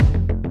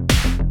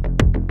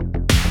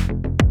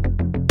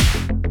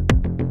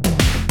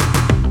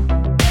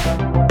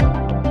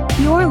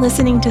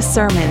listening to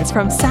sermons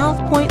from South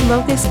Point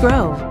Locust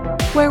Grove,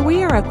 where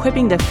we are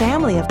equipping the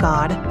family of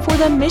God for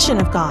the mission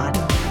of God,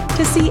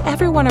 to see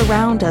everyone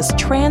around us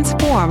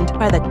transformed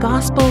by the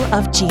gospel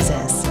of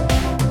Jesus.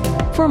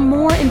 For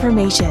more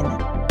information,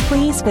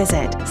 please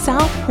visit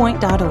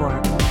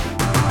southpoint.org.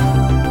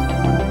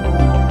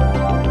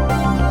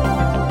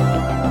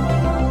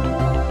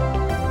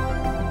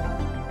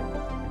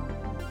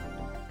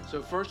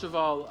 So first of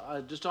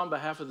all, just on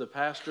behalf of the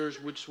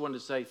pastors, we just wanted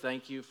to say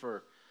thank you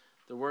for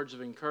the words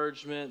of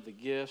encouragement, the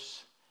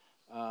gifts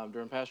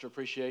during Pastor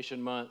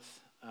Appreciation Month.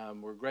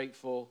 We're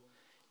grateful.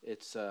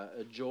 It's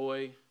a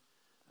joy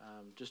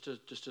just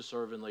to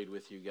serve and lead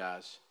with you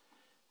guys.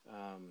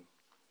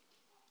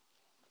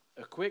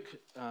 A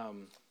quick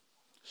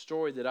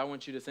story that I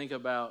want you to think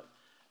about.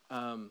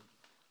 Lynn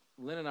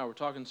and I were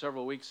talking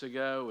several weeks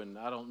ago, and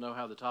I don't know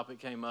how the topic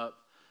came up,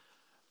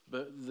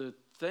 but the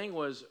thing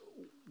was,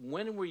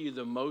 when were you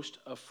the most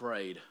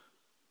afraid?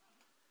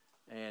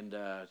 And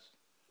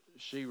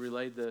she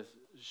relayed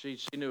she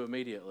knew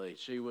immediately.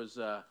 It was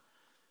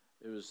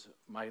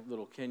my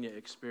little Kenya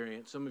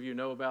experience. Some of you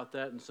know about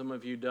that, and some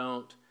of you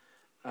don't.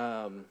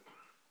 I'll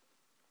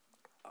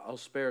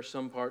spare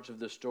some parts of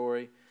the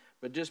story,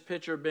 but just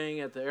picture being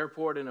at the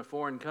airport in a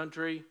foreign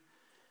country,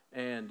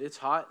 and it's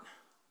hot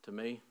to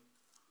me,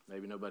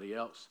 maybe nobody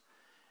else,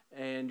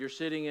 and you're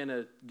sitting in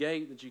a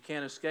gate that you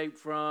can't escape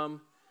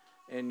from,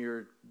 and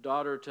your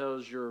daughter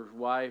tells your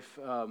wife,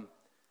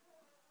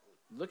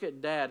 look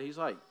at Dad, he's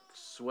like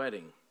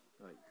sweating.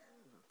 Like,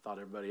 I thought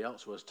everybody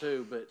else was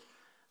too, but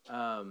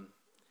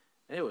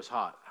it was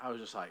hot. I was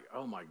just like,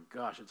 oh my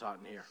gosh, it's hot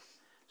in here.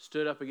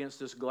 Stood up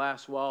against this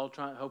glass wall,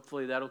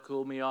 hopefully that'll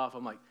cool me off.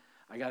 I'm like,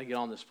 I got to get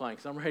on this plane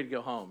because I'm ready to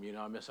go home.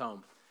 I miss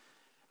home.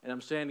 And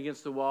I'm standing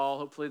against the wall.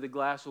 Hopefully the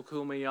glass will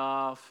cool me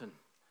off. And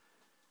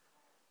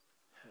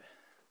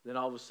then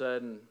all of a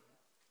sudden,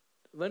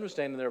 Lynn was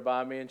standing there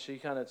by me, and she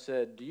kind of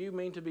said, do you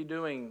mean to be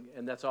doing?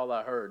 And that's all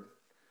I heard.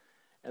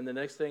 And the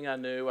next thing I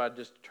knew, I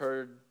just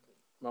heard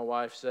my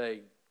wife say,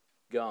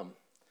 gum.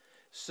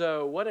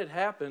 So what had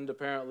happened,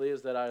 apparently,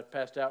 is that I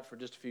passed out for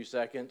just a few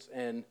seconds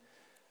and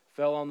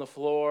fell on the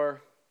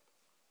floor.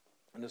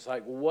 And it's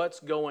like,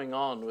 what's going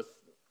on with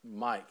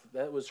Mike?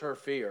 That was her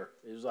fear.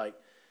 It was like,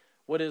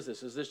 what is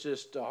this? Is this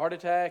just a heart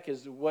attack?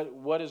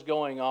 What is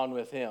going on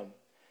with him?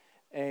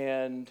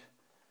 And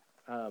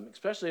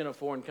especially in a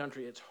foreign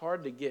country, it's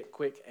hard to get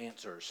quick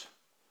answers.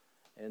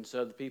 And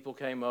so the people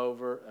came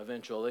over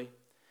eventually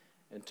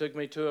and took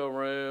me to a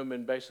room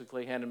and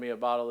basically handed me a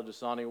bottle of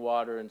Dasani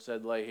water and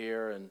said, lay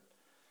here. And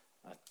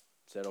I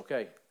said,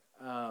 okay.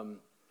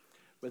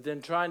 But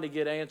then trying to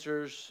get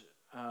answers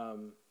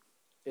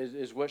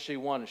is what she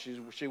wanted.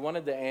 She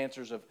wanted the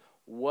answers of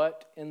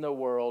what in the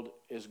world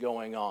is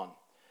going on.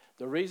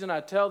 The reason I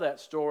tell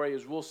that story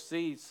is we'll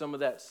see some of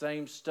that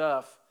same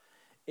stuff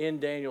in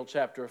Daniel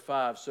chapter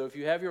 5. So if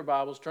you have your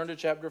Bibles, turn to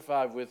chapter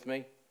 5 with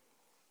me.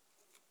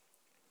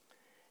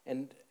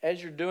 And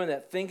as you're doing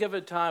that, think of a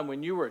time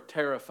when you were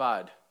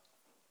terrified.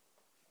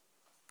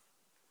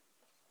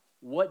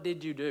 What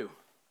did you do?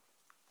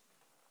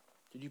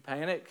 Did you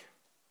panic?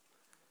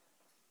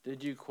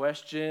 Did you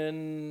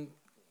question,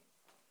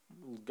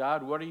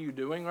 God, what are you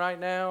doing right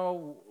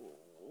now?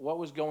 What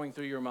was going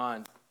through your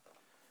mind?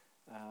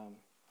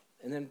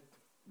 And then,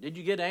 did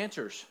you get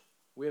answers?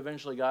 We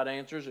eventually got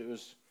answers.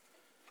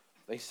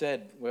 They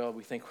said, well,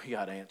 we think we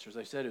got answers.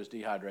 They said it was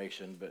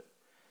dehydration, but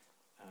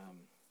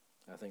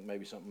I think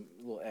maybe something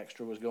a little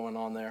extra was going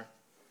on there.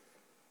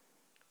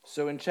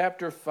 So in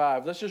chapter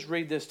 5, let's just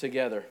read this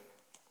together.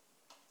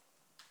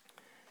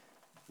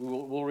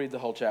 We'll read the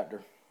whole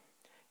chapter.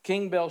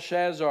 King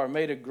Belshazzar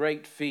made a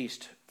great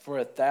feast for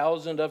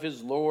 1,000 of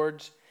his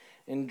lords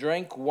and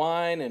drank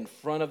wine in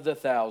front of the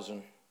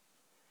 1,000.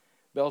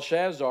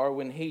 Belshazzar,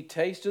 when he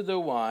tasted the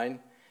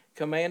wine,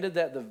 commanded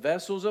that the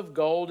vessels of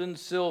gold and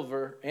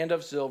silver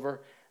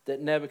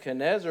that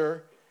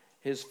Nebuchadnezzar,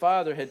 his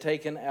father, had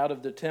taken out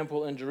of the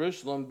temple in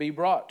Jerusalem be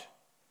brought,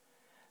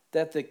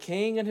 that the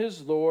king and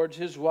his lords,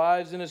 his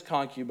wives and his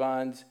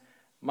concubines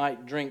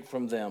might drink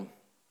from them.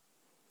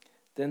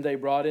 Then they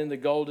brought in the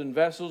golden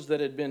vessels that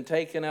had been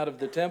taken out of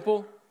the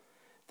temple,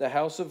 the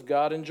house of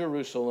God in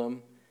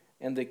Jerusalem,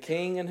 and the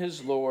king and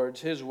his lords,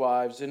 his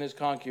wives and his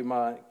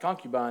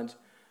concubines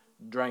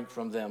drank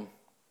from them.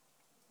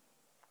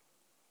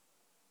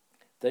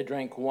 They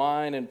drank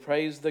wine and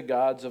praised the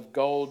gods of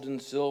gold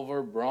and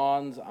silver,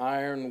 bronze,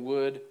 iron,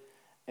 wood,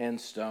 and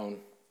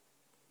stone.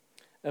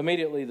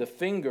 Immediately the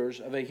fingers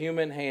of a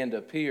human hand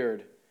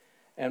appeared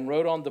and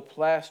wrote on the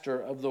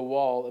plaster of the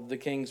wall of the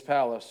king's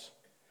palace,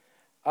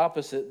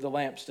 opposite the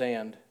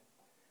lampstand.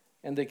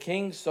 And the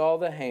king saw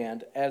the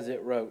hand as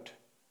it wrote.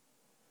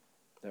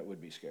 That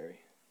would be scary.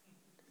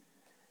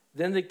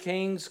 Then the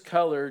king's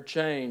color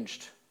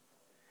changed,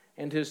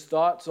 and his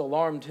thoughts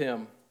alarmed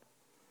him.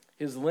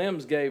 His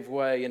limbs gave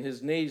way, and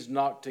his knees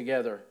knocked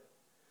together.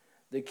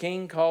 The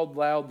king called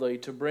loudly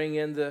to bring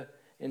in the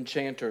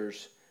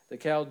enchanters, the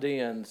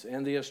Chaldeans,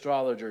 and the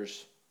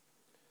astrologers.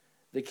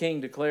 The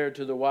king declared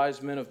to the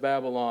wise men of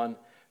Babylon,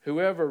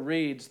 whoever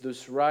reads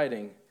this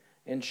writing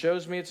and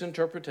shows me its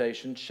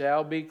interpretation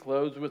shall be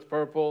clothed with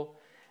purple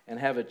and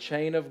have a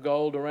chain of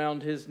gold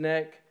around his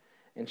neck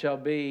and shall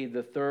be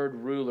the third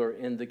ruler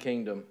in the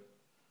kingdom.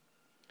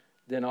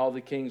 Then all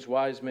the king's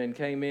wise men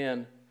came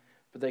in,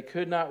 but they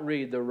could not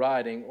read the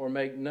writing or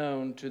make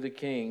known to the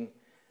king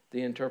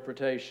the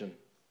interpretation.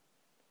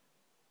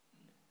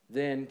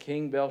 Then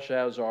King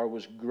Belshazzar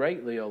was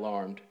greatly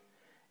alarmed,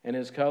 and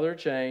his color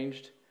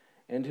changed,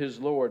 and his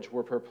lords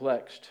were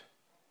perplexed.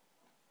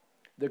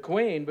 The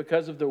queen,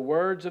 because of the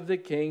words of the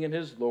king and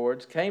his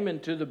lords, came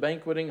into the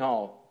banqueting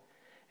hall,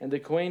 and the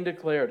queen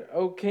declared,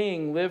 "O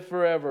king, live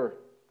forever.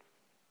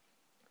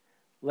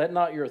 Let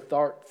not your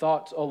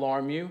thoughts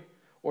alarm you,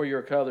 or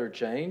your color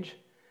change.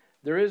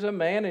 There is a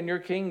man in your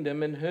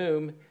kingdom in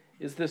whom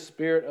is the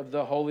spirit of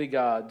the holy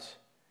gods.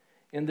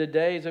 In the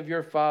days of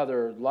your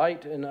father,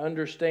 light and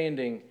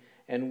understanding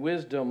and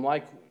wisdom,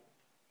 like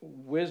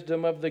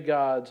wisdom of the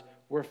gods,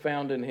 were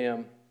found in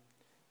him.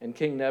 And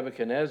King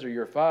Nebuchadnezzar,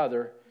 your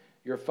father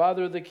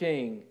the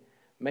king,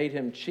 made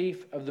him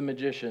chief of the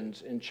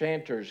magicians,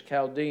 enchanters,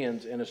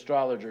 Chaldeans, and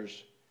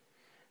astrologers,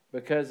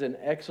 because an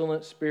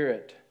excellent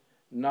spirit,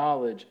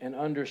 knowledge, and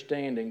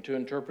understanding to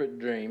interpret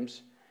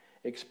dreams,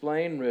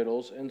 explain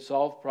riddles, and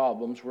solve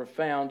problems were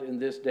found in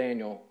this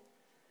Daniel,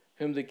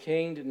 whom the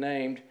king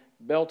named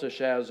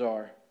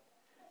Belteshazzar.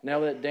 Now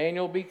let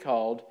Daniel be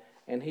called,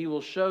 and he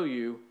will show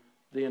you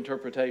the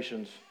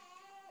interpretations."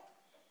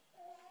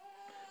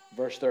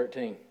 Verse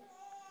 13.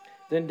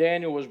 Then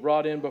Daniel was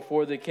brought in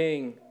before the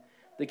king.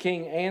 The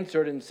king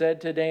answered and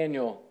said to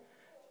Daniel,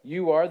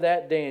 "You are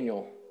that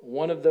Daniel,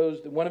 one of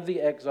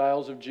the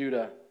exiles of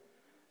Judah,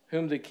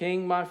 whom the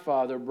king my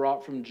father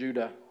brought from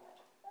Judah.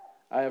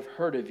 I have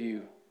heard of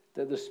you,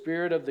 that the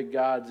spirit of the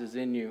gods is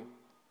in you,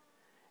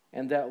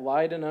 and that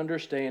light and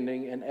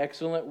understanding and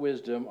excellent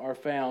wisdom are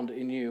found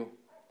in you.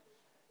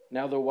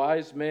 Now the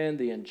wise men,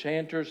 the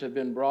enchanters, have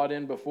been brought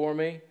in before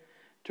me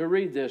to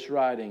read this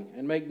writing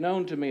and make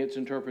known to me its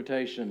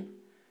interpretation.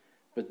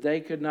 But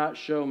they could not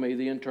show me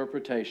the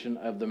interpretation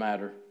of the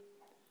matter.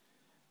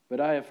 But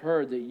I have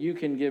heard that you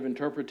can give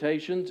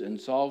interpretations and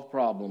solve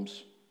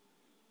problems.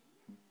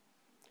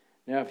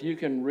 Now if you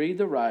can read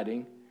the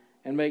writing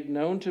and make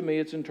known to me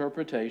its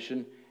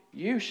interpretation,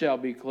 you shall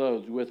be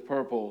clothed with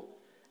purple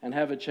and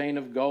have a chain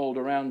of gold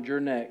around your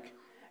neck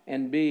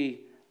and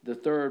be the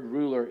third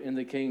ruler in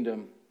the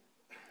kingdom."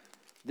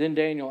 Then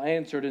Daniel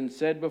answered and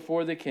said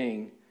before the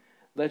king,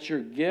 "Let your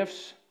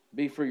gifts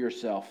be for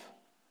yourself,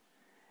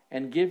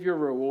 and give your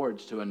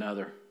rewards to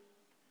another.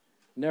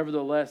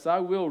 Nevertheless, I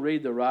will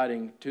read the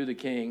writing to the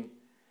king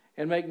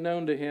and make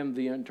known to him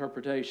the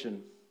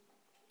interpretation.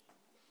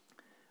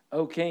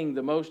 O king,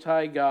 the Most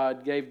High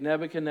God gave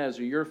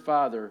Nebuchadnezzar, your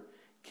father,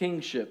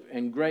 kingship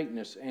and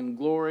greatness and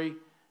glory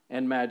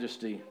and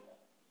majesty.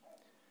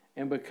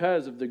 And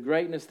because of the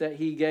greatness that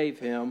he gave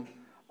him,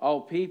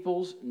 all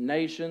peoples,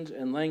 nations,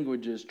 and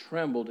languages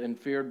trembled and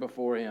feared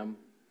before him.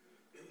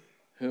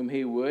 Whom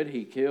he would,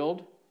 he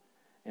killed,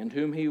 and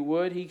whom he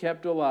would, he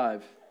kept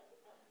alive.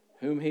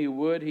 Whom he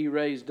would, he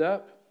raised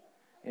up,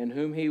 and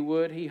whom he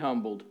would, he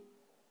humbled.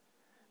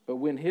 But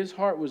when his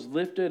heart was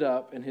lifted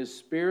up and his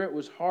spirit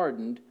was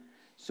hardened,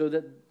 so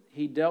that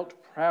he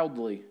dealt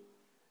proudly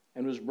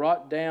and was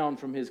brought down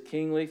from his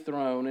kingly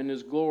throne, and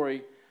his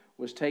glory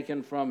was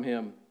taken from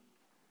him.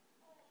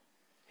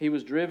 He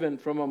was driven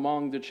from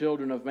among the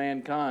children of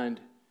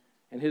mankind,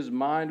 and his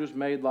mind was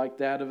made like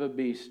that of a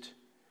beast,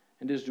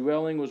 and his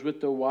dwelling was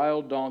with the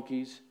wild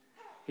donkeys.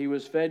 He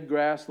was fed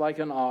grass like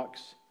an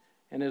ox,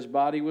 and his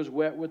body was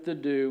wet with the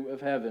dew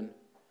of heaven,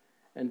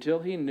 until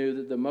he knew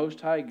that the Most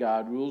High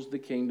God rules the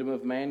kingdom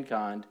of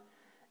mankind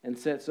and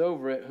sets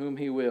over it whom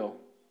he will.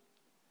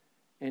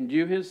 And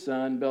you, his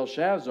son,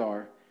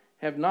 Belshazzar,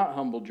 have not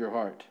humbled your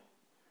heart,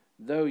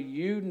 though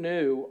you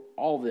knew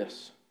all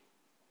this.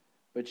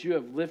 But you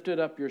have lifted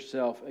up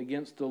yourself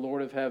against the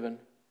Lord of heaven,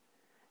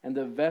 and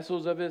the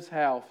vessels of his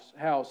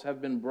house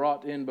have been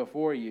brought in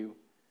before you.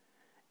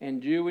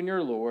 And you and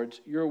your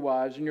lords, your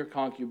wives and your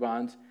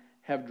concubines,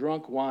 have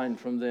drunk wine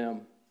from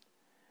them.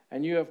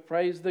 And you have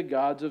praised the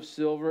gods of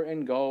silver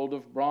and gold,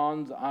 of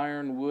bronze,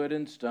 iron, wood,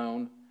 and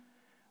stone,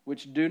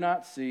 which do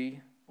not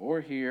see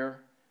or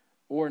hear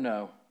or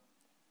know.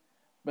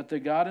 But the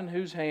God in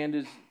whose hand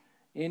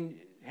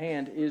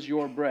is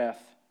your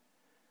breath,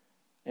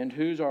 and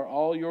whose are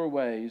all your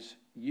ways,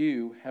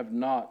 you have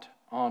not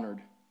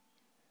honored.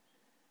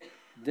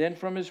 Then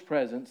from his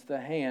presence the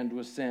hand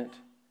was sent,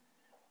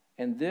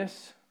 and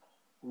this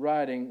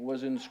writing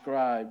was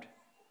inscribed.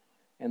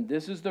 And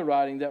this is the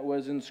writing that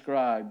was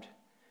inscribed: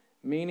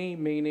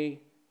 Mene, Mene,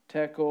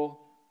 Tekel,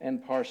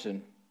 and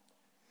Parsin.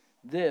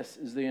 This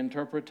is the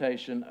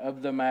interpretation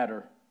of the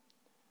matter.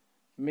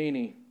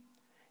 Mene,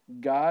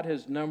 God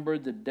has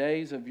numbered the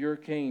days of your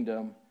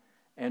kingdom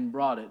and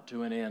brought it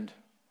to an end.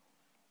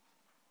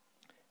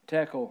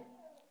 Tekel,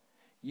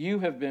 you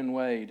have been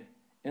weighed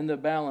in the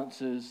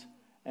balances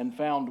and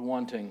found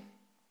wanting.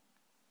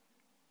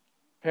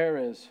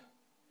 Peres,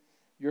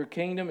 your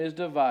kingdom is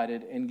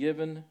divided and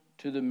given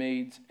to the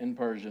Medes and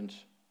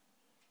Persians.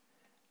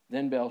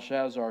 Then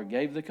Belshazzar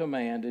gave the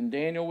command, and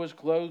Daniel was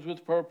clothed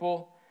with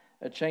purple,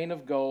 a chain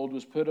of gold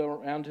was put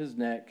around his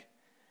neck,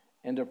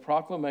 and a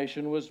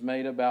proclamation was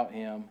made about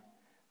him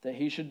that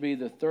he should be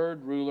the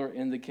third ruler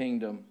in the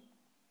kingdom.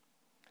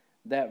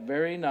 That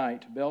very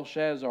night,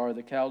 Belshazzar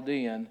the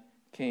Chaldean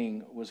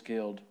king was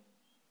killed,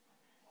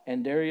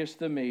 and Darius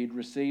the Mede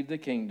received the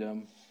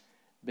kingdom,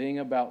 being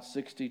about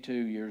 62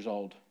 years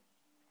old.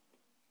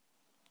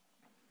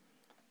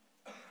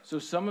 So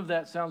some of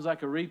that sounds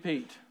like a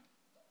repeat.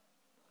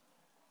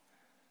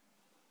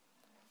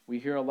 We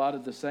hear a lot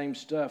of the same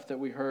stuff that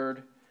we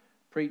heard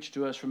preached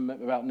to us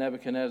about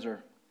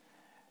Nebuchadnezzar.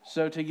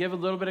 So to give a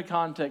little bit of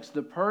context,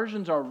 the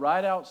Persians are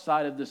right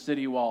outside of the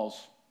city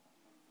walls.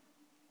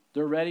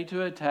 They're ready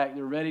to attack.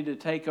 They're ready to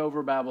take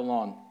over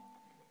Babylon.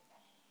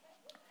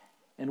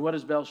 And what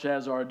is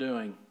Belshazzar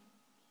doing?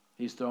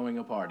 He's throwing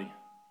a party.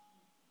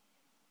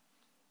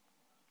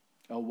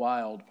 A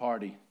wild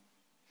party.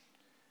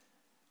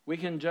 We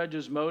can judge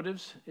his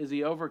motives. Is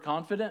he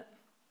overconfident?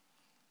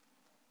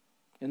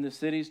 In the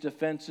city's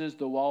defenses,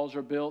 the walls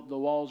are built, the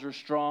walls are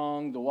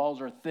strong, the walls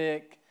are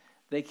thick.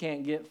 They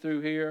can't get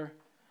through here.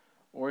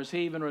 Or is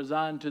he even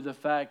resigned to the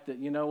fact that,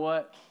 you know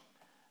what?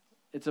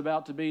 It's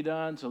about to be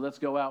done, so let's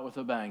go out with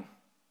a bang.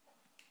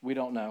 We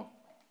don't know.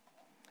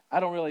 I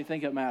don't really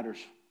think it matters.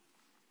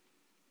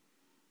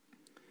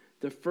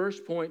 The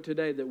first point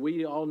today that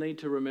we all need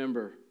to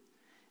remember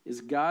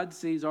is God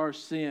sees our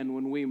sin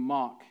when we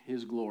mock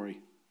his glory.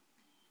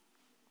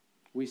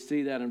 We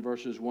see that in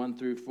verses 1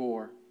 through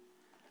 4.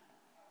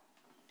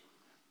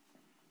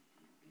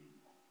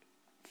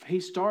 He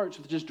starts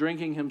with just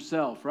drinking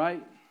himself,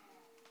 right?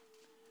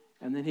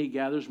 And then he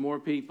gathers more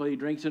people. He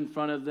drinks in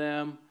front of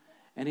them,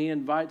 and he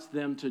invites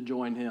them to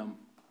join him.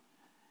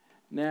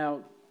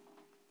 Now,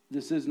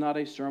 this is not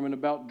a sermon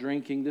about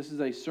drinking. This is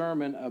a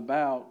sermon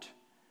about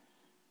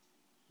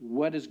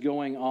what is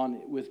going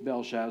on with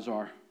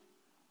Belshazzar.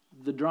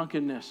 The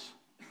drunkenness,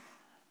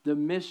 the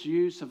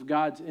misuse of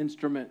God's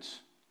instruments.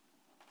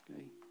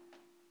 Okay?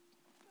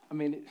 I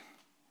mean,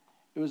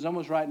 it was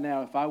almost right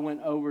now if I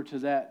went over to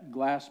that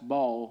glass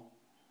bowl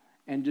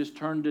and just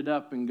turned it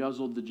up and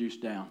guzzled the juice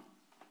down.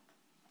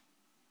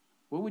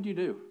 What would you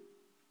do?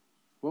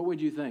 What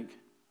would you think?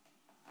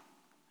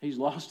 He's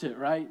lost it,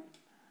 right?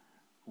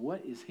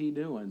 What is he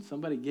doing?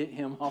 Somebody get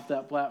him off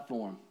that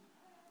platform.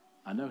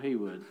 I know he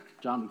would.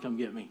 John would come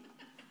get me.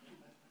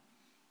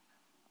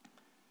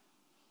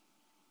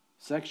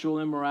 Sexual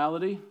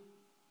immorality.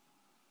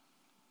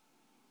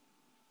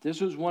 This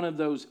was one of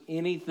those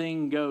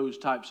anything goes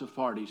types of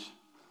parties.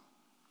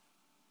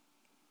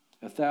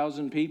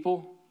 1,000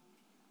 people.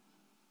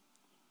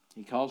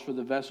 He calls for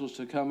the vessels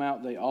to come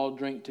out. They all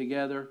drink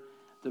together.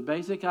 The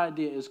basic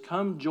idea is,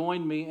 come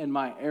join me in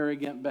my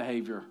arrogant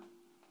behavior.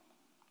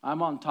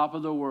 I'm on top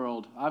of the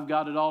world. I've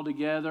got it all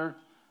together.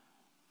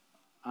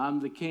 I'm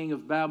the king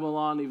of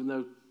Babylon, even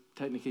though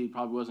technically he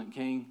probably wasn't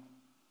king.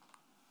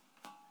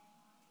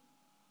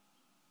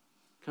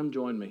 Come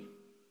join me.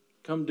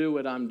 Come do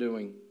what I'm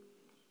doing.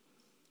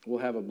 We'll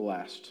have a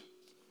blast.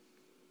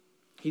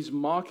 He's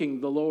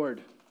mocking the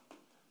Lord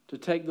to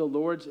take the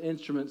Lord's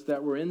instruments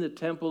that were in the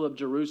temple of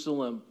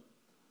Jerusalem,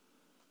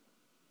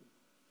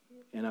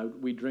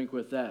 and we drink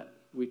with that.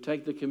 We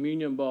take the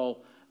communion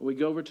bowl, we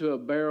go over to a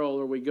barrel,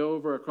 or we go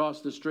over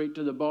across the street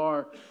to the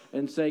bar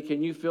and say,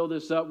 can you fill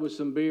this up with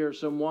some beer,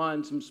 some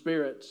wine, some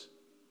spirits?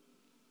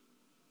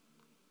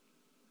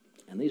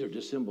 And these are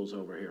just symbols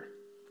over here.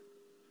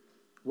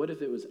 What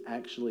if it was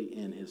actually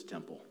in his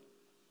temple?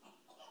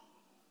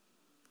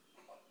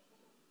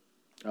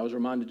 I was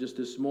reminded just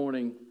this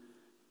morning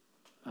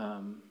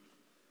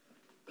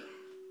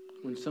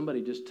when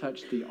somebody just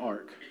touched the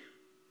ark.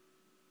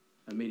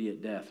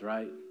 Immediate death,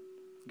 right?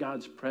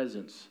 God's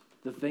presence,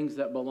 the things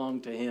that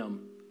belong to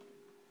him.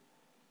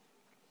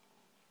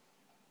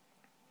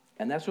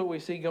 And that's what we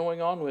see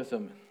going on with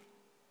them.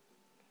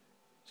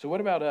 So what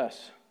about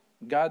us?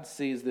 God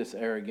sees this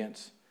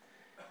arrogance.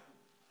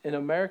 In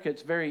America,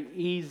 it's very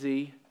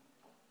easy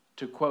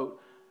to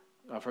quote,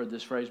 I've heard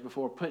this phrase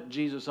before, put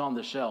Jesus on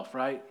the shelf,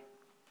 right?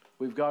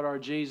 We've got our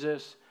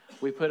Jesus,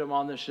 we put him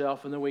on the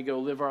shelf, and then we go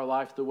live our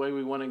life the way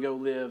we want to go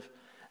live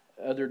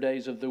other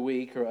days of the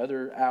week or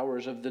other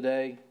hours of the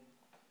day.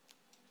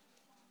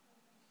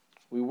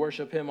 We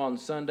worship him on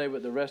Sunday,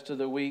 but the rest of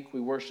the week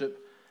we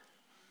worship,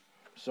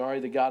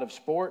 the God of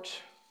sports,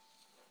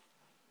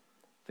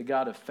 the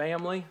God of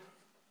family,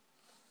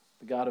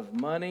 the God of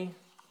money,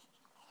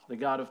 the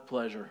God of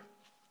pleasure.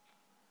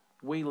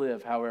 We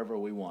live however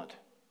we want.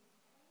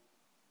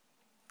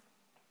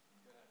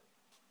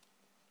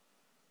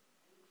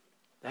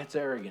 That's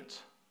arrogance.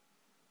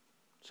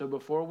 So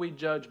before we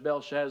judge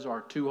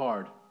Belshazzar too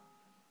hard,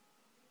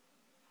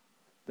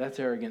 that's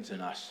arrogance in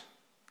us.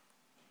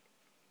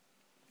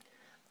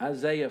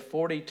 Isaiah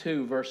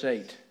 42 verse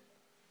 8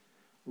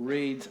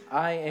 reads,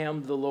 I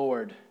am the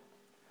Lord,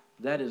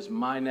 that is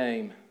my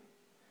name.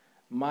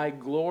 My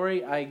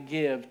glory I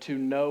give to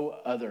no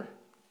other,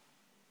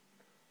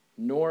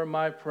 nor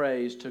my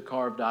praise to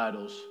carved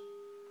idols.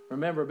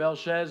 Remember,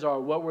 Belshazzar,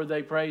 what were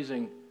they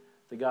praising?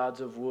 the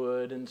gods of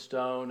wood and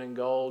stone and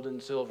gold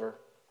and silver.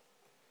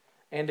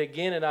 And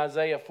again in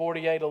Isaiah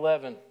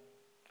 48:11,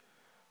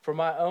 for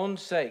my own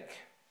sake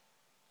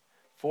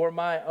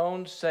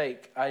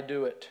I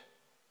do it.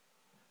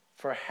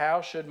 For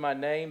how should my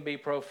name be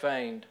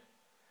profaned?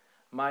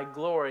 My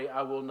glory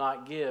I will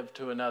not give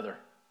to another.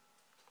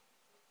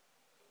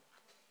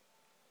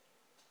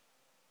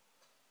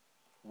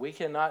 We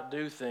cannot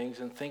do things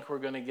and think we're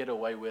going to get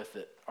away with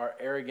it. Our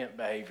arrogant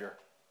behavior.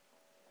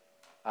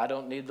 I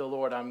don't need the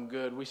Lord, I'm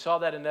good. We saw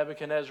that in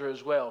Nebuchadnezzar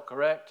as well,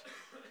 correct?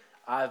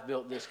 I've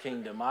built this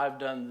kingdom. I've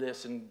done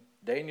this. And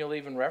Daniel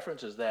even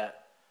references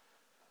that.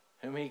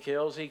 Whom he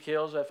kills, he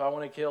kills. If I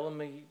want to kill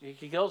him,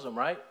 he kills him,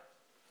 right?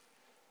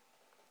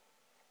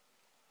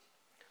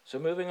 So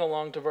moving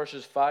along to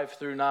verses 5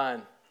 through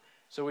 9.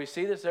 So we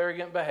see this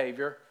arrogant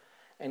behavior,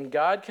 and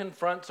God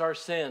confronts our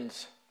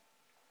sins,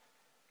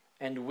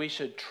 and we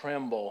should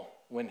tremble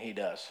when he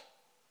does.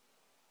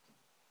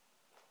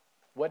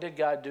 What did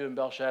God do in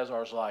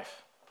Belshazzar's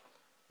life?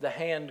 The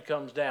hand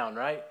comes down,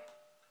 right?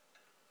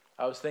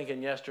 I was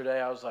thinking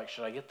yesterday, I was like,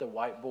 should I get the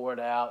whiteboard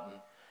out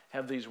and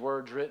have these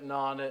words written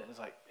on it? It's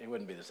like, it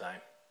wouldn't be the same.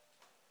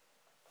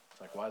 It's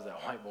like, why is that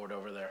whiteboard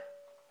over there?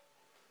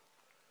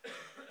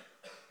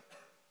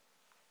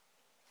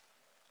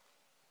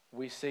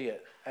 We see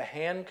it. A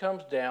hand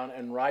comes down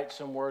and writes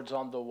some words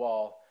on the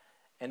wall,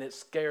 and it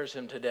scares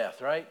him to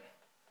death, right?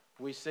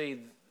 We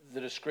see the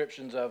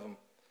descriptions of them.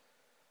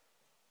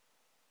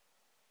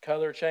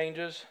 Color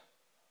changes,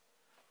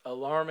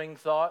 alarming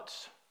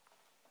thoughts,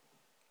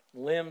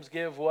 limbs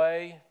give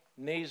way,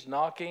 knees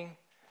knocking.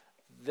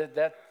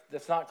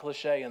 That's not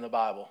cliche in the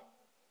Bible.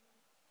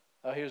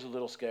 Oh, he was a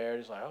little scared.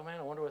 He's like, oh man,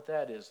 I wonder what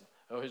that is.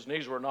 Oh, his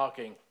knees were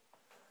knocking.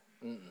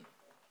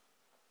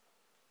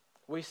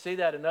 We see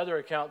that in other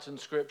accounts in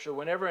Scripture.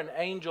 Whenever an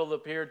angel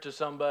appeared to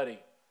somebody,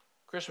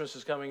 Christmas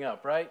is coming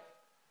up, right?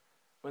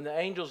 When the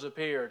angels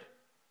appeared,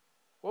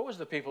 what was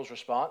the people's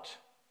response?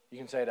 You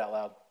can say it out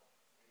loud.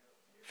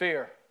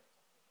 Fear.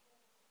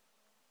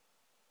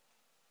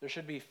 There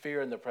should be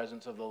fear in the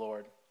presence of the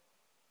Lord.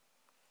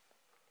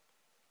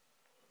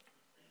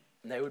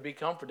 And they would be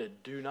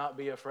comforted. Do not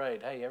be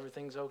afraid. Hey,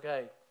 everything's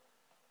okay.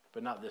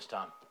 But not this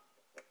time.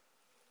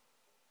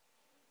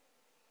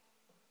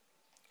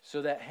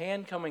 So that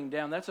hand coming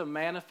down, that's a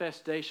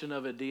manifestation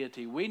of a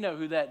deity. We know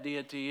who that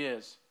deity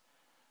is.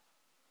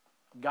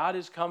 God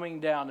is coming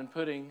down and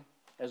putting,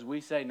 as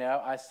we say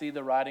now, I see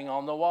the writing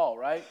on the wall,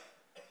 right?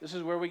 This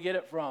is where we get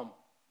it from.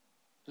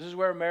 This is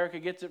where America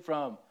gets it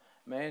from.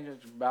 Man,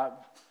 it's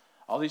about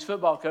all these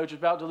football coaches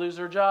about to lose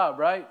their job,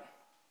 right?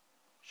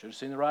 Should have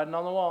seen the writing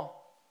on the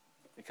wall.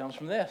 It comes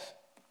from this.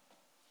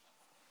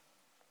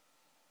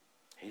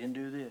 He didn't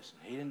do this,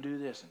 and he didn't do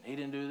this, and he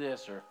didn't do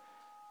this, or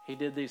he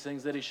did these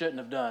things that he shouldn't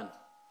have done.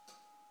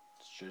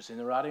 Should have seen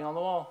the writing on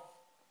the wall.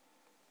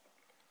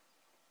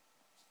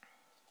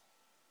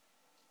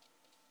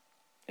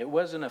 It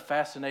wasn't a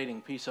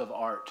fascinating piece of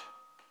art.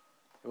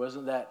 It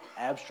wasn't that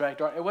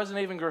abstract art. It wasn't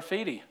even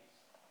graffiti.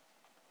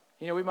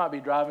 You know, we might be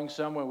driving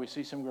somewhere, we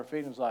see some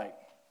graffiti, and it's like,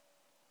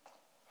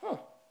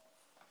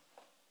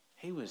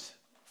 He was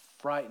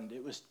frightened.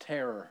 It was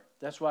terror.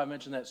 That's why I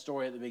mentioned that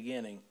story at the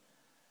beginning.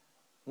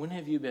 When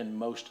have you been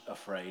most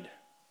afraid?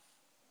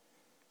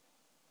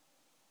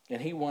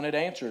 And he wanted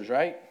answers,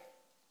 right?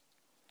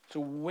 So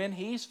when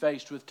he's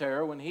faced with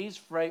terror, when he's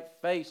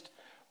faced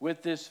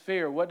with this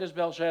fear, what does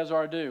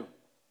Belshazzar do?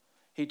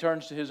 He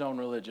turns to his own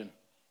religion.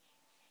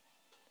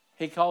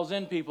 He calls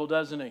in people,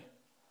 doesn't he?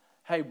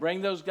 Hey,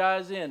 bring those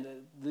guys in.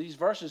 These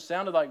verses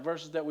sounded like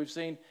verses that we've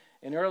seen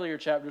in earlier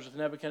chapters with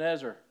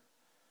Nebuchadnezzar.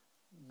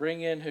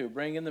 Bring in who?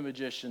 Bring in the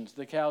magicians,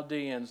 the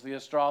Chaldeans, the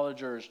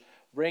astrologers.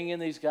 Bring in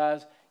these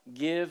guys.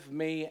 Give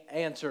me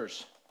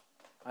answers.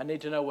 I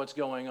need to know what's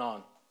going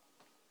on.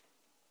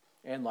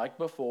 And like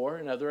before,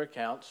 in other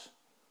accounts,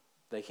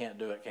 they can't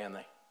do it, can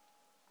they?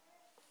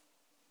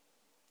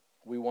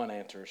 We want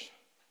answers.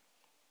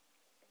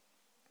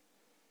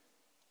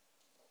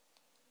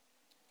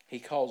 He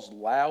calls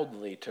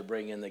loudly to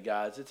bring in the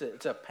guys.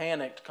 It's a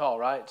panicked call,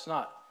 right? It's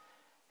not,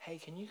 hey,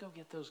 can you go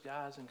get those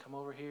guys and come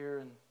over here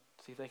and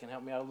see if they can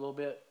help me out a little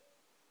bit?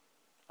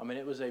 I mean,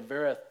 it was a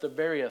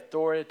very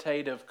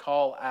authoritative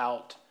call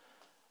out.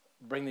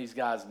 Bring these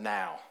guys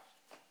now.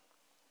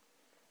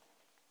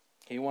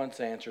 He wants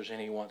answers, and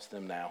he wants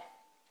them now.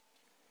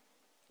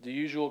 The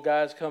usual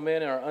guys come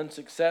in and are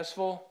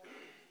unsuccessful.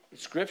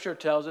 Scripture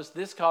tells us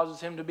this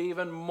causes him to be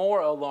even more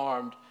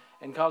alarmed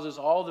and causes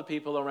all the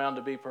people around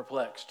to be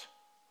perplexed.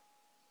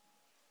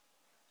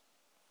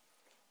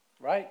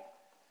 Right?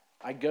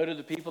 I go to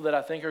the people that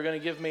I think are going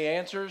to give me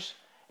answers,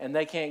 and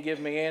they can't give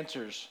me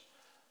answers.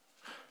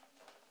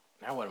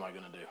 Now what am I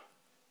going to do?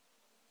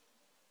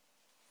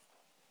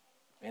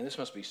 Man, this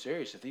must be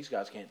serious if these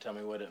guys can't tell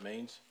me what it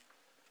means.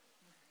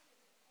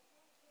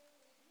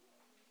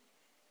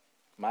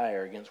 My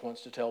arrogance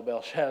wants to tell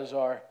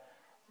Belshazzar,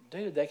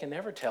 dude, they can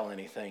never tell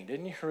anything.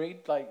 Didn't you read,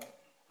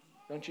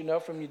 don't you know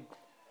from you?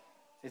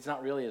 It's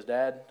not really his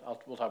dad.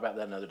 We'll talk about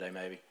that another day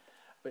maybe.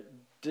 But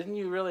didn't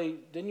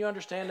you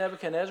understand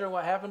Nebuchadnezzar and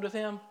what happened with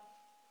him?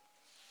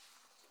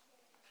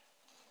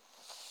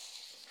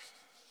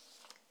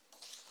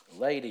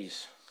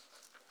 Ladies,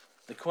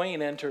 the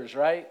queen enters,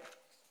 right?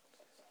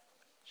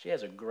 She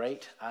has a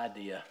great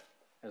idea,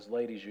 as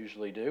ladies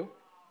usually do,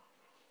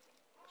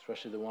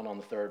 especially the one on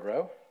the third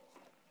row.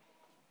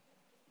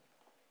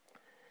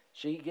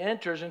 She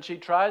enters and she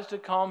tries to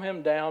calm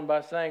him down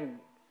by saying,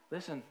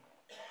 listen,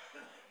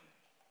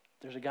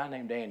 there's a guy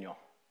named Daniel.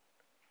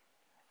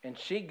 And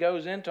she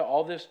goes into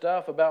all this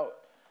stuff about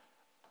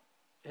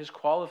his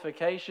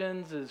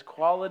qualifications, his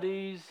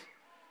qualities.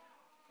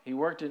 He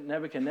worked at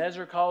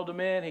Nebuchadnezzar, called him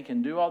in. He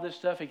can do all this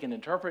stuff. He can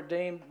interpret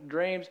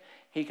dreams.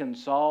 He can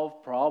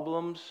solve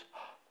problems.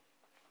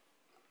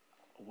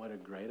 What a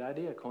great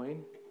idea,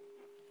 Queen.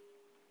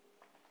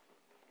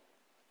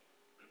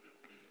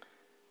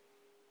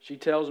 She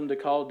tells him to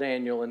call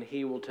Daniel and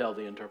he will tell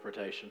the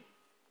interpretation.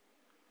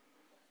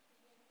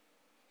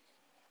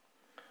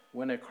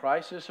 When a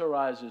crisis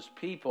arises,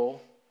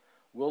 people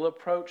will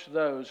approach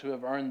those who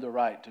have earned the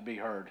right to be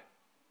heard.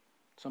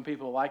 Some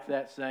people like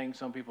that saying,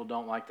 some people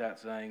don't like that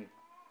saying.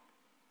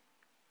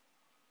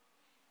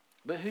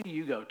 But who do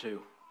you go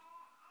to?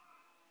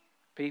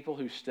 People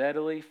who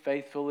steadily,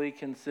 faithfully,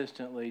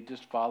 consistently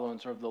just follow and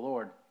serve the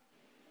Lord.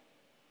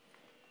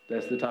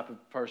 That's the type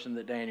of person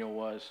that Daniel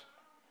was.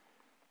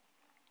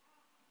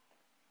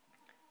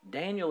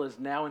 Daniel is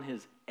now in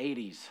his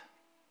 80s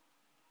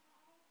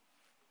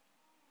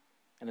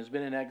and has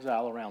been in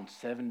exile around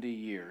 70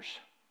 years.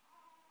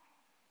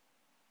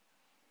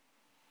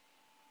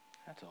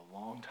 That's a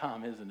long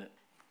time, isn't it?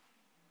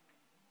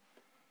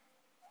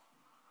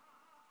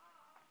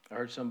 I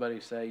heard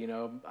somebody say,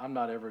 I'm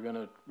not ever going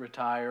to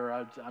retire.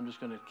 I'm just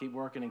going to keep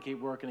working and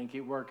keep working and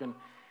keep working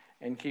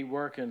and keep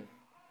working.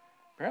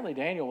 Apparently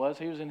Daniel was.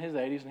 He was in his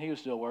 80s and he was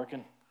still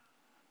working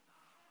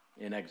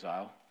in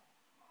exile.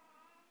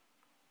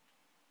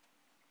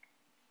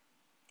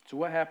 So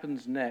what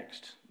happens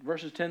next?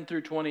 Verses 10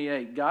 through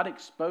 28. God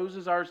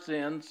exposes our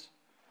sins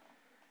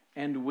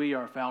and we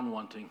are found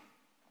wanting.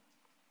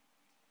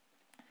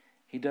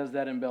 He does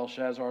that in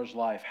Belshazzar's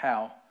life.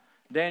 How?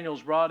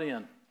 Daniel's brought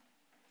in.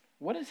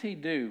 What does he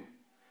do?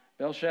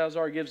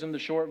 Belshazzar gives him the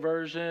short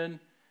version.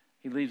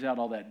 He leaves out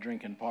all that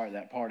drinking part,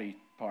 that party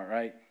part,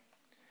 right?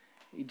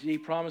 He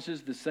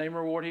promises the same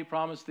reward he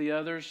promised the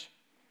others.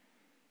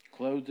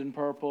 Clothed in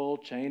purple,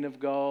 chain of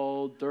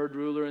gold, third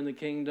ruler in the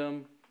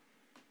kingdom.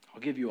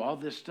 I'll give you all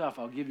this stuff.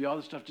 I'll give you all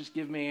this stuff. Just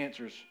give me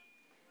answers.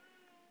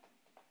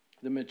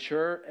 The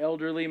mature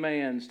elderly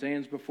man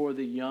stands before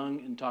the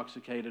young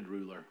intoxicated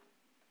ruler.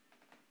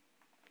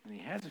 And he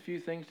has a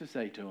few things to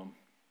say to him.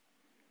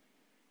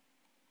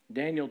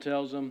 Daniel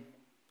tells him,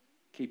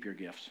 keep your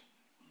gifts.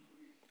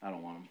 I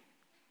don't want them.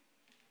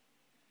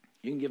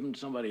 You can give them to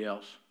somebody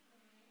else.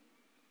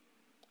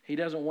 He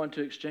doesn't want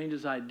to exchange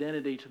his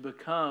identity to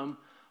become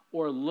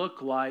or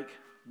look like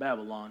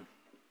Babylon.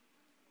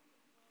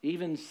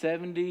 Even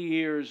 70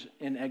 years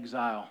in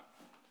exile.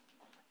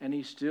 And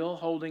he's still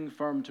holding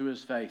firm to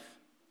his faith.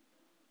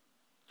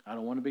 I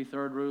don't want to be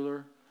third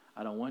ruler.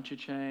 I don't want your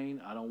chain.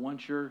 I don't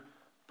want your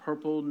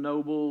purple,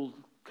 noble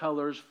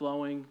colors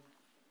flowing.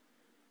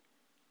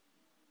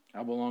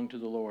 I belong to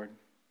the Lord.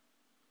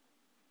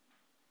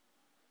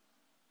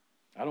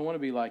 I don't want to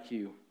be like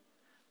you.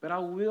 But I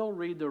will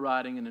read the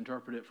writing and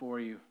interpret it for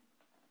you.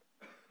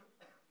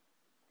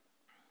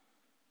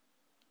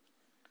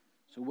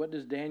 So what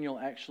does Daniel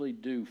actually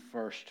do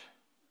first?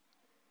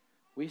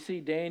 We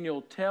see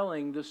Daniel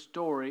telling the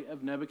story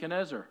of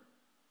Nebuchadnezzar.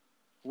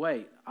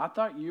 Wait, I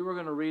thought you were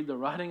going to read the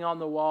writing on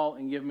the wall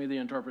and give me the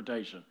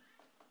interpretation.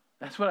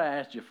 That's what I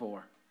asked you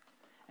for.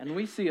 And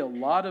we see a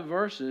lot of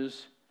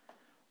verses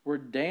where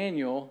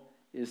Daniel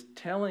is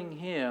telling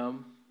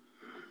him,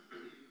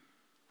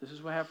 this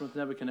is what happened with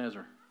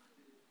Nebuchadnezzar.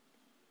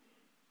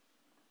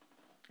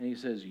 And he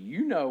says,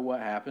 you know what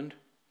happened.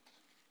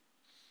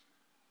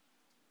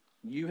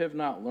 You have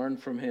not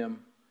learned from him.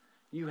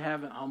 You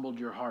haven't humbled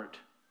your heart.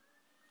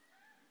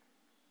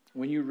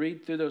 When you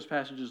read through those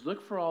passages,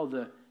 look for all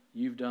the,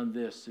 you've done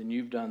this and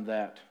you've done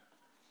that.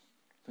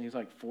 I think it's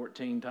like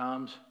 14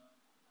 times,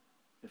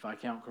 if I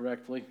count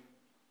correctly.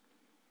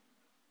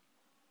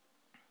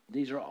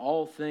 These are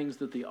all things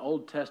that the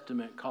Old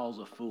Testament calls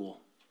a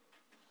fool.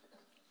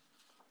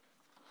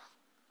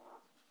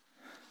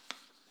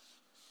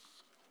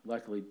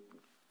 Luckily,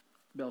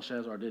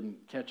 Belshazzar didn't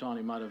catch on.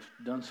 He might have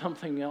done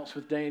something else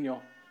with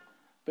Daniel.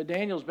 But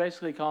Daniel's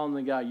basically calling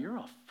the guy, you're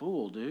a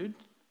fool, dude.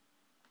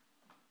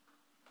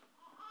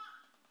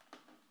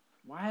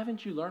 Why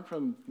haven't you learned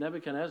from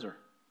Nebuchadnezzar?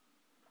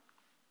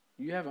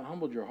 You haven't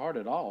humbled your heart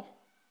at all.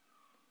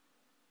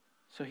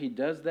 So he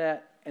does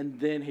that, and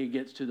then he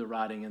gets to the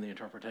writing and the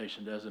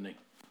interpretation, doesn't he?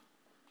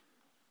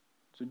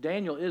 So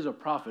Daniel is a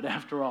prophet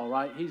after all,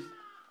 right?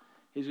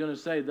 He's going to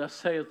say, thus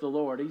saith the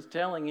Lord. He's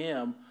telling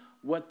him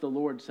what the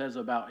Lord says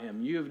about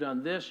him. You've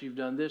done this, you've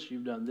done this,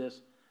 you've done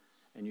this,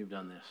 and you've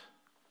done this.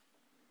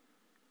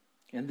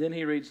 And then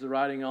he reads the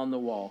writing on the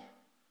wall.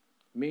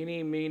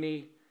 Mene,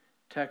 mene,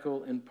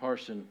 tekel, and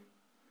parsin.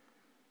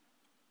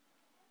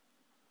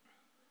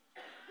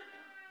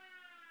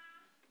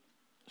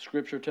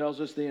 Scripture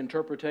tells us the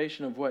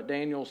interpretation of what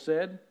Daniel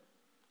said.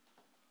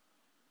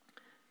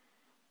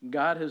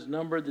 God has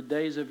numbered the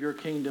days of your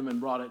kingdom and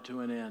brought it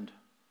to an end.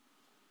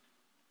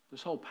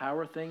 This whole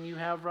power thing you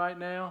have right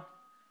now,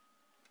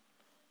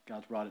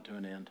 God's brought it to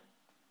an end.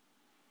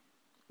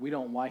 We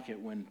don't like it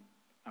when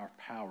our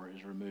power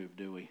is removed,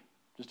 do we?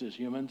 Just as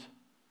humans,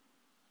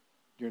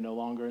 you're no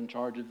longer in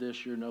charge of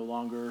this. You're no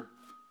longer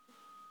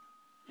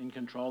in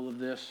control of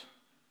this.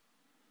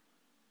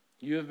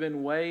 You have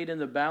been weighed in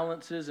the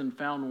balances and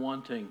found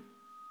wanting.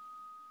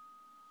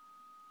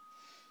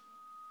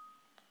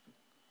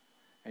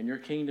 And your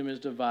kingdom is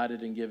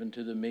divided and given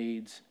to the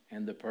Medes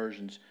and the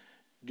Persians.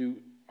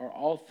 Are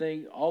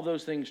all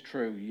those things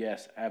true?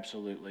 Yes,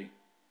 absolutely.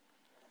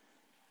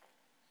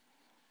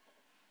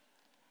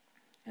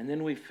 And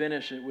then we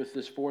finish it with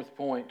this fourth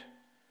point.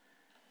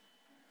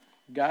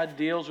 God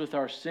deals with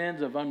our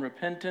sins of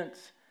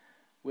unrepentance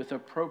with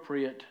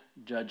appropriate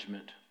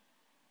judgment.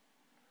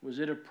 Was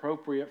it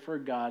appropriate for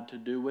God to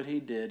do what he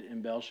did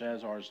in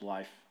Belshazzar's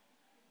life?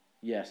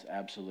 Yes,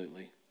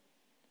 absolutely.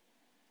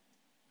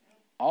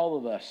 All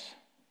of us,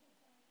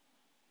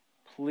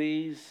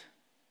 please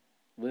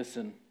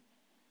listen.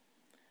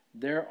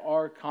 There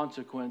are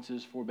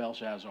consequences for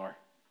Belshazzar.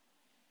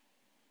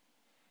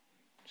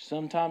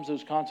 Sometimes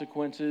those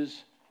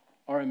consequences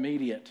are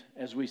immediate,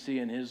 as we see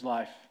in his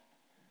life.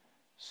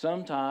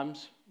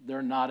 Sometimes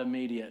they're not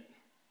immediate.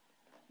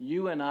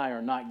 You and I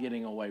are not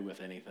getting away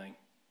with anything.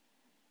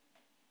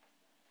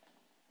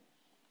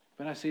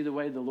 But I see the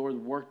way the Lord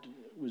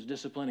was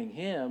disciplining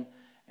him,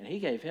 and he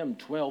gave him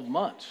 12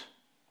 months.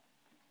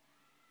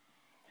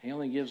 He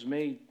only gives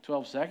me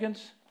 12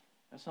 seconds?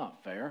 That's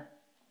not fair.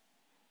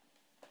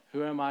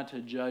 Who am I to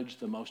judge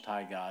the Most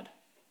High God?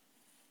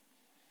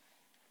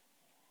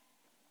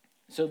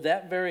 So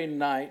that very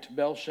night,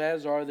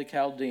 Belshazzar the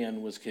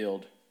Chaldean was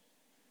killed.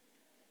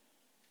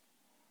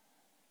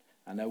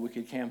 I know we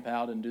could camp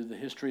out and do the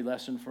history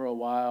lesson for a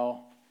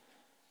while.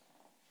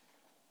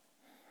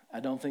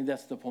 I don't think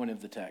that's the point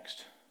of the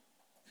text.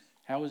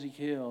 How was he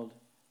killed?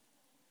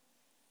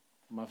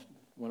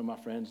 One of my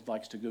friends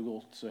likes to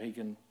Google, so he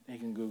can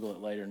Google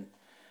it later and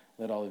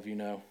let all of you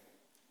know.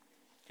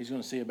 He's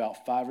going to see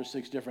about 5 or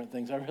 6 different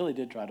things. I really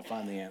did try to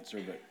find the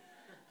answer, but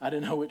I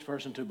didn't know which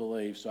person to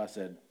believe, so I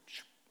said,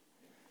 shh.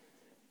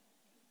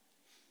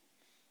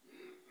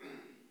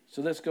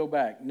 So let's go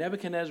back.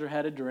 Nebuchadnezzar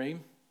had a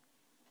dream,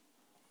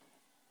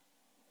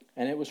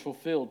 and it was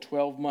fulfilled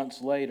 12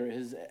 months later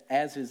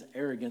as his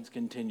arrogance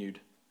continued.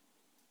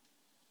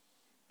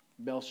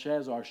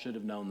 Belshazzar should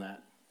have known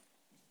that.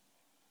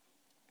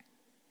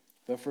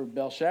 But for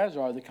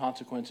Belshazzar, the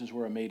consequences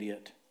were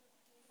immediate.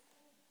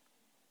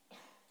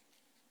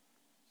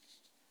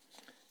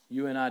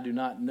 You and I do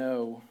not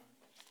know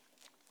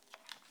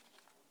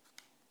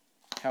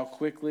how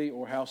quickly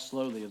or how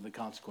slowly the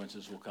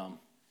consequences will come.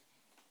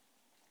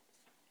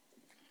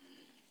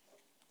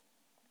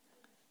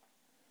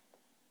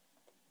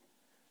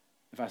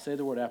 If I say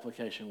the word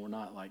application, we're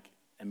not like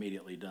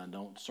immediately done.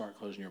 Don't start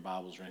closing your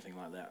Bibles or anything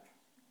like that.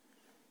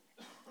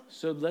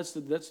 So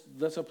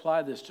let's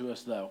apply this to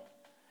us though.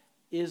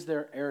 Is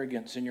there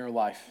arrogance in your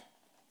life?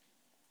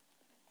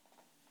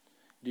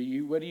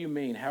 What do you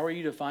mean? How are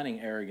you defining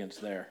arrogance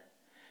there?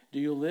 Do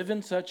you live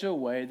in such a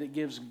way that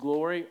gives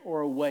glory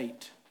or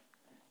weight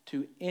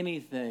to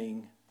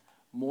anything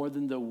more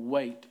than the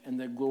weight and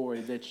the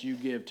glory that you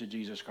give to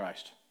Jesus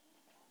Christ?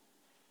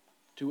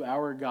 To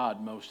our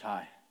God Most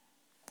High.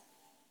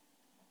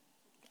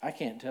 I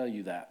can't tell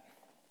you that.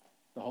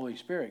 The Holy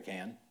Spirit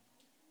can.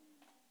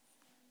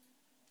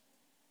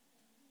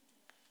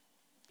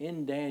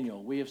 In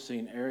Daniel, we have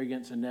seen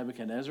arrogance in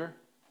Nebuchadnezzar,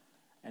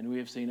 and we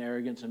have seen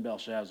arrogance in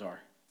Belshazzar.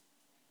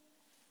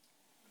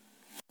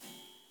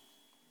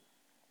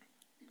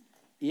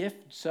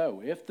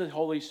 If the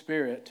Holy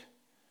Spirit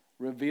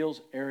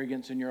reveals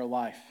arrogance in your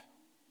life,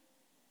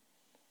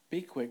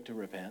 be quick to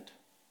repent.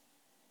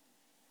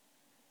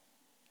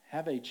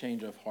 Have a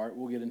change of heart.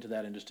 We'll get into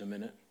that in just a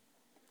minute.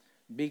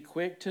 Be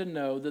quick to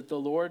know that the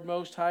Lord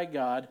Most High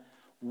God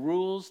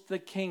rules the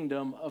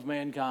kingdom of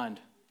mankind.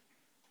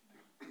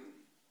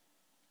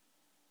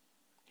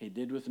 He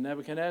did with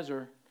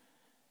Nebuchadnezzar.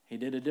 He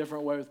did a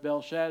different way with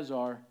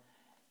Belshazzar.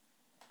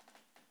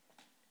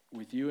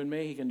 With you and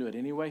me, he can do it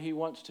any way he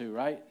wants to,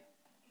 right?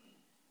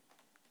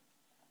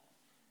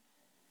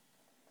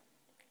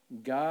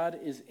 God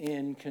is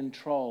in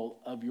control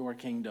of your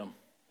kingdom.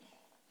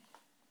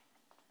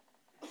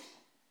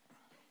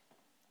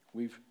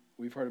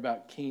 We've heard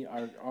about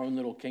our own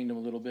little kingdom a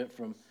little bit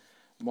from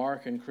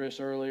Mark and Chris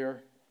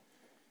earlier.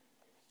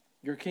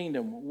 Your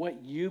kingdom,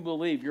 what you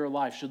believe your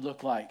life should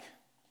look like.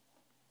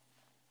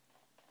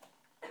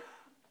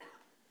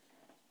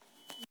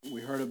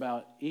 We heard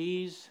about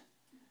ease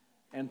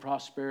and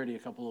prosperity a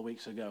couple of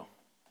weeks ago.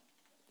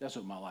 That's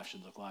what my life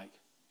should look like.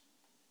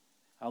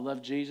 I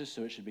love Jesus,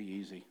 so it should be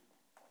easy.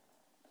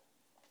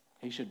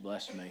 He should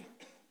bless me.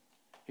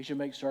 He should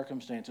make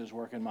circumstances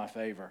work in my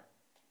favor.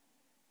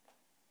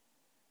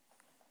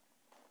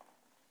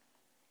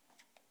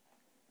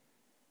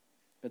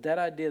 But that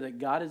idea that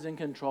God is in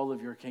control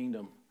of your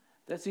kingdom,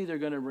 that's either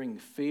going to bring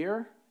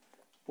fear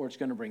or it's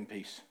going to bring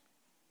peace.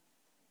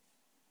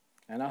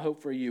 And I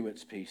hope for you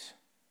it's peace.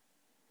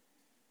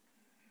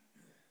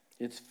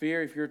 It's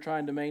fear if you're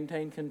trying to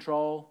maintain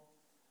control.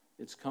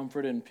 It's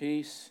comfort and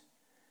peace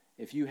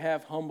if you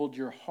have humbled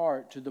your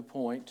heart to the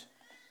point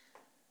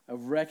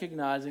of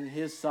recognizing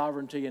His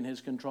sovereignty and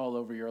His control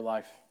over your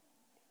life.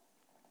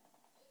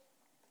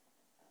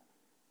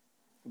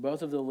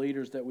 Both of the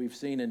leaders that we've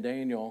seen in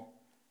Daniel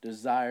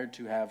desired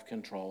to have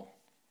control.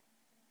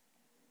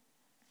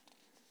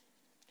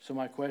 So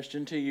my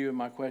question to you and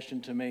my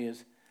question to me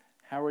is,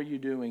 how are you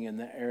doing in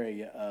the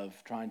area of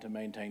trying to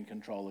maintain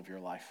control of your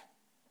life?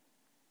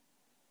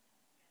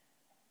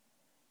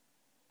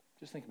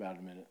 Just think about it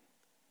a minute.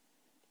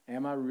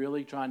 Am I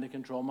really trying to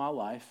control my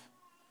life?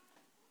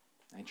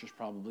 The answer is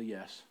probably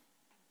yes.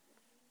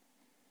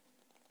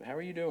 But how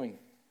are you doing?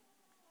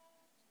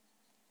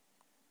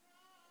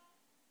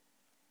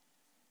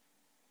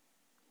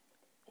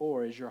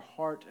 Or is your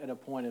heart at a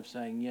point of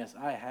saying, yes,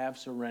 I have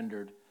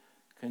surrendered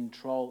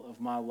control of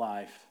my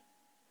life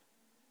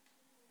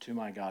to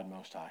my God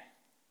Most High?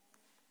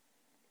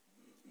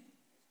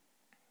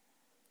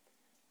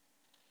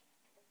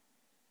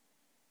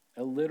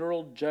 A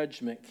literal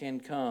judgment can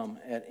come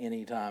at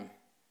any time.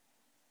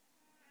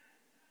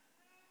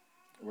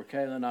 Where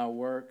Kayla and I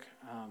work,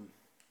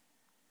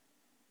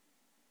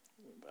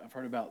 I've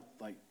heard about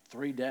like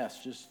 3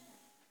 deaths just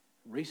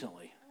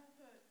recently.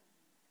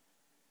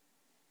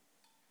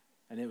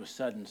 And it was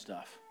sudden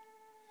stuff.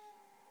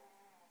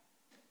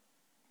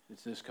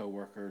 It's this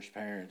coworker's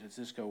parent. It's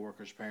this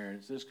coworker's parent.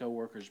 It's this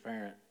coworker's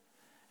parent.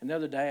 And the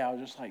other day I was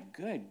just like,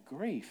 good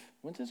grief.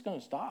 When's this going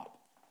to stop?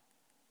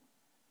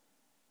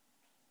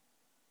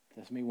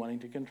 That's me wanting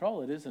to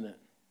control it, isn't it?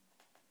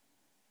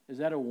 Is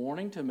that a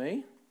warning to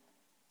me?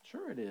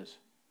 Sure it is.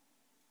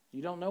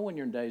 You don't know when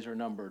your days are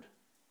numbered.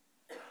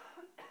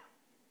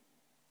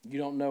 You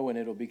don't know when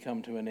it'll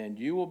come to an end.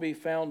 You will be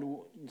found,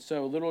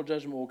 so little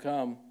judgment will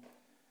come.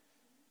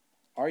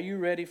 Are you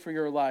ready for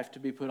your life to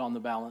be put on the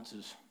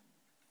balances?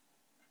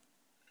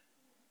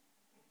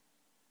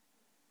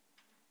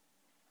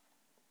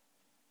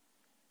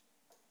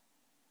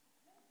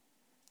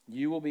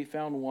 You will be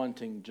found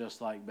wanting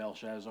just like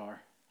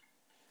Belshazzar.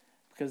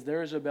 Because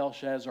there is a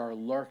Belshazzar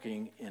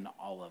lurking in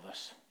all of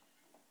us.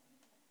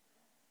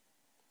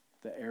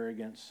 The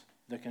arrogance,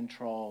 the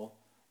control,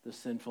 the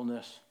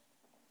sinfulness.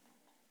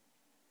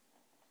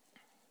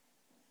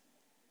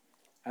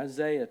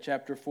 Isaiah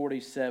chapter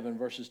 47,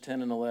 verses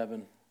 10 and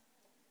 11.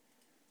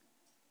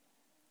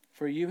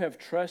 For you have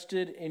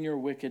trusted in your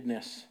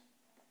wickedness.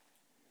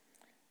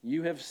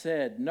 You have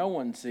said, no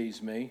one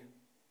sees me.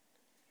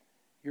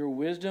 Your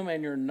wisdom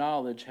and your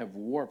knowledge have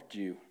warped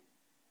you.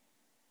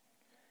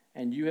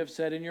 And you have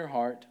said in your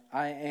heart,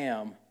 I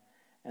am,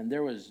 and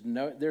there is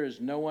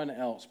no one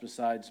else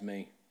besides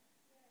me.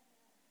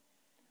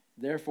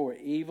 Therefore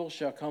evil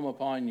shall come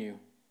upon you.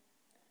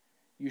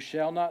 You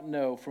shall not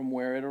know from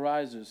where it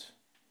arises.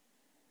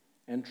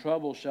 And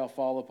trouble shall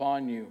fall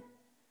upon you.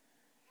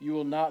 You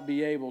will not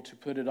be able to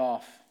put it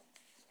off.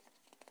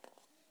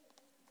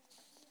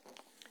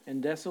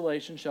 And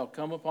desolation shall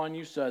come upon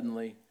you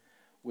suddenly,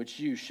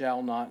 which you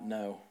shall not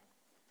know.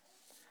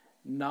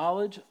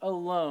 Knowledge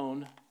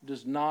alone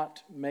does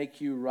not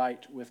make you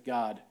right with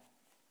God.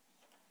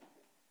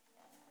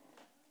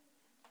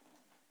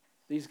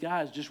 These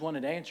guys just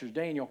wanted answers.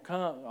 Daniel,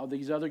 come. All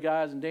these other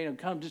guys and Daniel,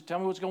 come. Just tell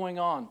me what's going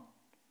on.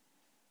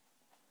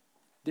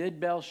 Did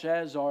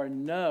Belshazzar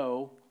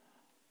know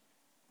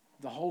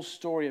the whole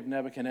story of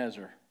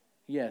Nebuchadnezzar?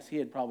 Yes, he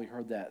had probably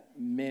heard that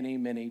many,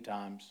 many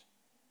times.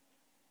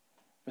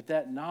 But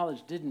that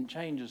knowledge didn't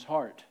change his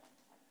heart.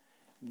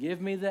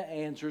 Give me the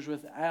answers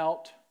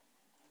without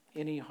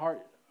any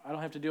heart. I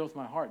don't have to deal with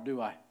my heart, do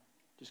I?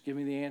 Just give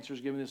me the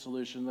answers, give me the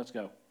solution, let's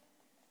go.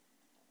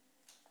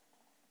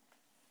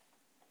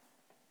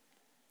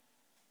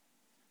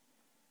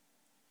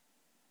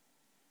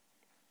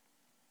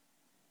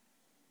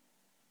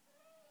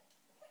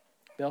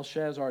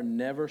 Belshazzar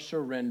never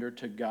surrendered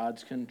to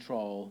God's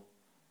control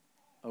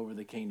over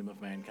the kingdom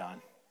of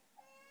mankind.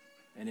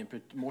 And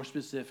more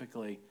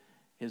specifically,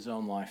 his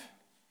own life.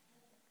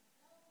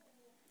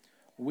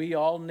 We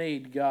all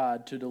need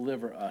God to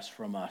deliver us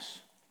from us.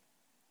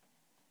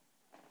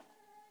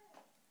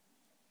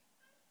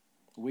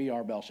 We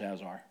are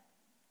Belshazzar.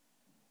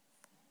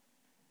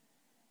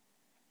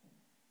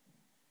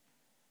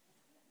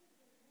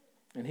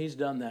 And he's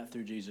done that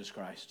through Jesus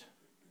Christ.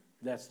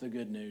 That's the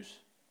good news.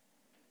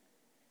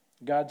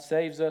 God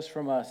saves us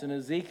from us. In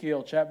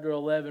Ezekiel chapter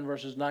 11,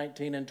 verses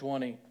 19 and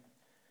 20,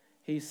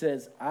 he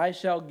says, I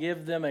shall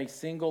give them a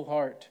single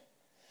heart,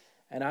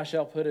 and I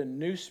shall put a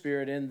new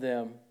spirit in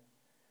them.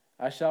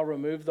 I shall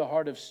remove the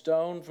heart of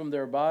stone from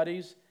their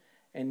bodies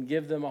and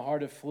give them a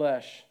heart of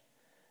flesh,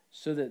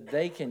 so that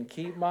they can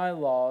keep my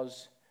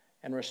laws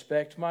and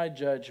respect my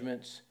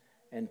judgments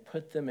and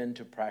put them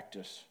into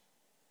practice.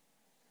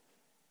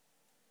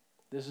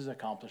 This is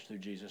accomplished through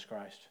Jesus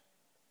Christ.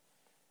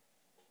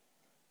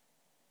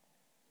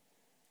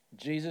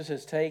 Jesus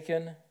has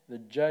taken the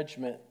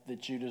judgment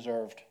that you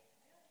deserved.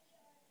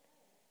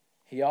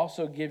 He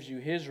also gives you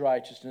his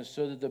righteousness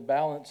so that the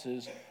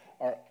balances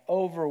are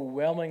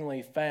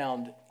overwhelmingly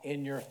found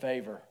in your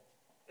favor.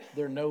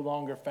 They're no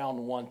longer found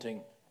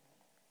wanting.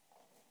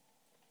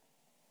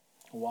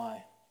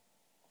 Why?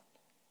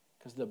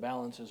 Because the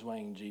balance is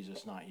weighing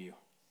Jesus, not you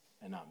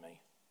and not me.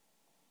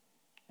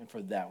 And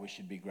for that we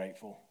should be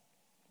grateful.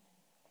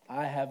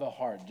 I have a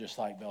heart just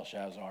like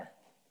Belshazzar.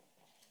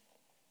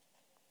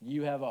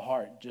 You have a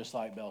heart just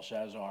like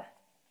Belshazzar.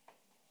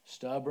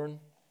 Stubborn,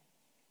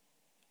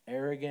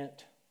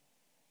 arrogant,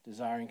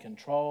 desiring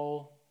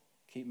control,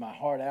 keep my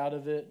heart out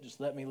of it, just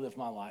let me live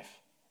my life.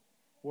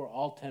 We're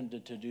all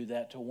tempted to do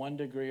that to one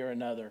degree or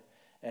another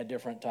at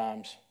different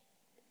times.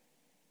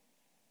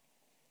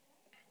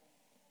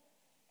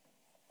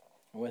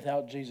 And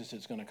without Jesus,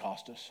 it's going to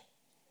cost us.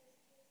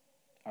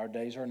 Our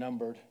days are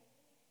numbered.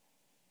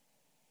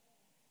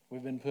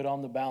 We've been put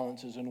on the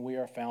balances and we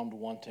are found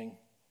wanting.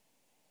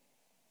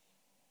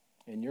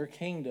 And your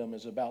kingdom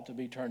is about to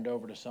be turned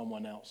over to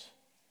someone else.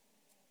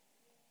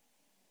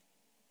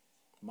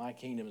 My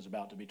kingdom is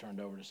about to be turned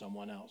over to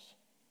someone else.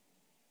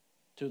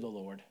 To the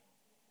Lord.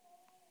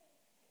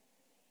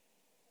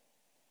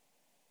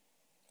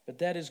 But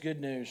that is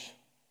good news.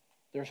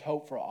 There's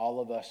hope for all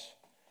of us.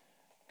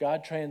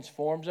 God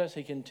transforms us.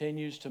 He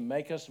continues to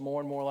make us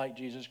more and more like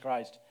Jesus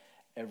Christ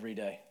every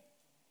day.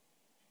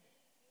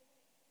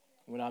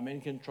 When I'm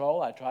in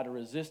control, I try to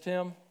resist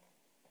him.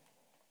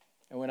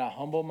 And when I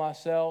humble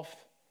myself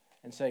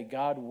and say,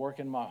 God, work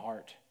in my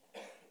heart.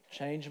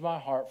 Change my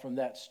heart from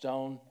that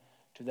stone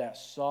to that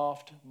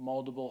soft,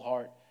 moldable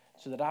heart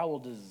so that I will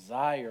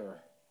desire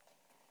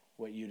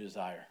what you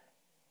desire.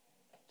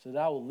 So that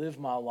I will live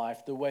my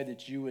life the way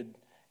that you would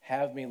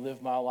have me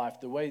live my life,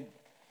 the way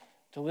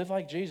to live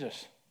like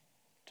Jesus,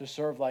 to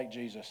serve like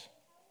Jesus.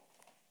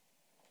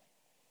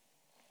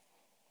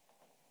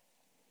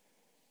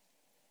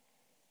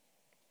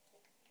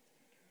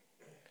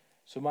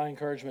 So my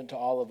encouragement to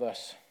all of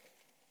us,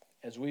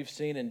 as we've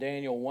seen in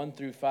Daniel 1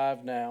 through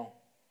 5 now,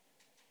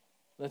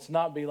 let's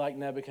not be like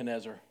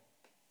Nebuchadnezzar.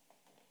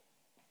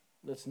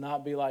 Let's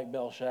not be like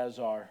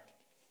Belshazzar,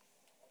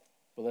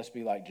 but let's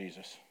be like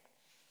Jesus.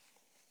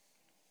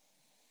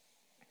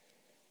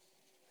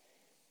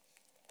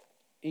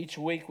 Each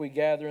week we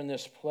gather in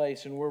this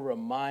place and we're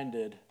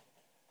reminded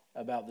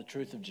about the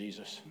truth of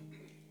Jesus.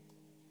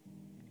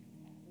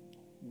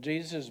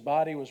 Jesus'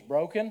 body was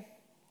broken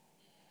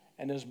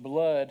and his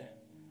blood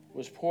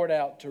was poured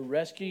out to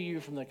rescue you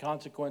from the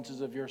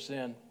consequences of your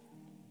sin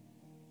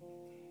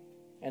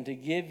and to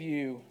give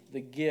you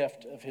the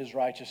gift of his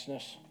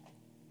righteousness.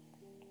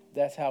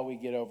 That's how we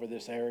get over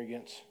this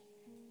arrogance,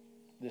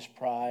 this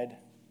pride.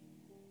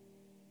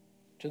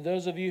 To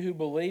those of you who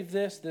believe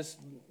this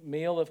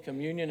meal of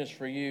communion is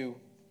for you.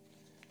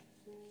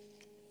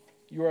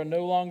 You are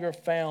no longer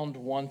found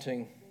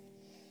wanting.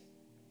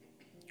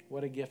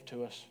 What a gift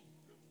to us.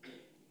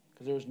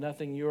 Because there was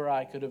nothing you or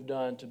I could have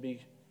done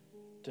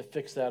to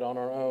fix that on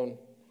our own.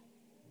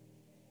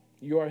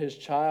 You are his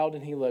child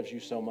and he loves you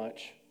so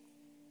much.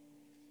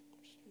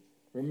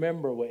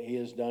 Remember what he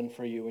has done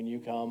for you when you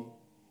come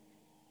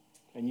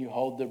and you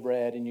hold the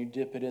bread and you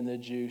dip it in the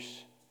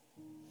juice.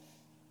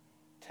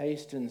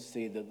 Taste and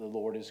see that the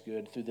Lord is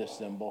good through this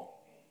symbol.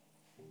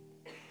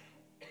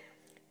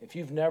 If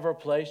you've never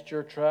placed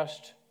your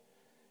trust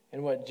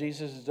in what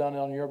Jesus has done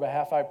on your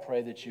behalf, I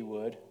pray that you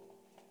would.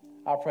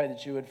 I pray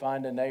that you would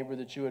find a neighbor,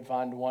 that you would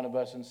find one of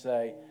us and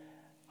say,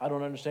 I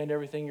don't understand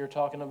everything you're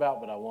talking about,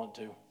 but I want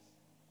to.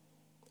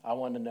 I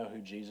want to know who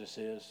Jesus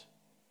is.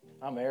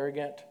 I'm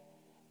arrogant.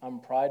 I'm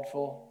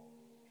prideful.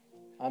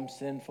 I'm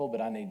sinful,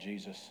 but I need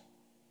Jesus.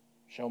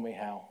 Show me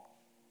how.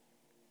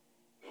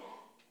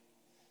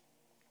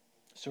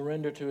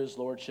 Surrender to his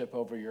lordship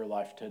over your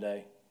life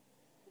today.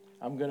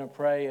 I'm going to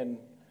pray, and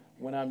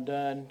when I'm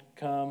done,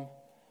 come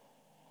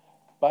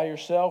by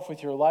yourself,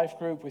 with your life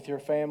group, with your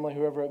family,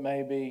 whoever it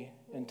may be,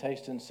 and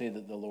taste and see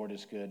that the Lord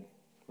is good.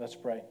 Let's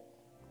pray.